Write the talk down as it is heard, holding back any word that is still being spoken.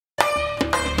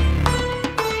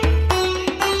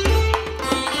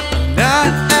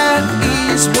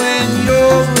days when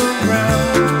you're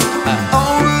around. I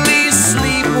only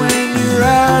sleep when you're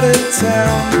out of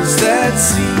town. 'Cause that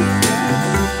seems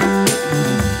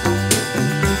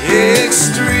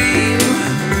extreme.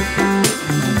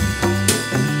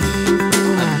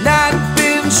 I've not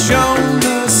been shown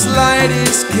the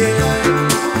slightest care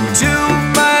to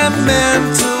my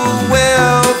mental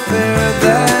welfare.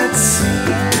 That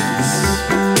seems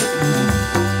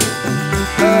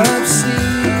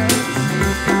obscene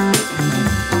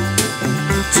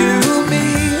to me.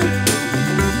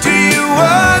 Do you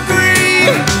agree?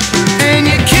 And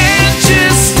you can't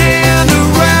just stand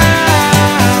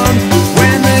around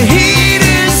when the heat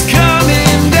is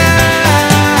coming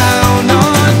down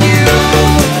on you.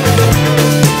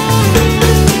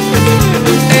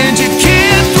 And you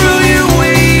can't throw your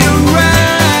weight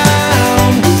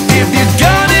around if you're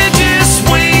gonna just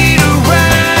wait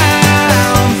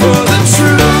around for the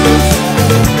truth.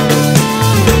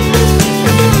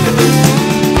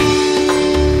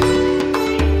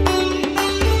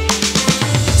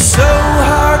 So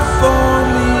hard for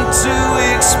me to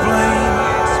explain.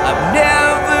 I've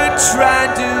never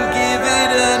tried to give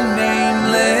it a name.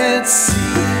 Let's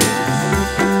see,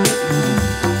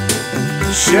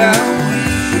 shall we?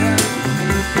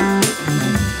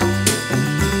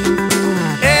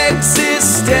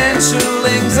 Existential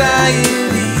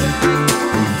anxiety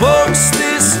evokes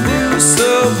this new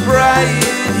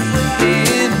sobriety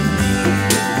in me.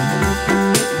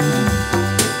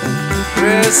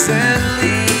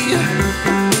 Presently,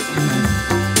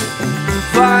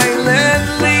 fire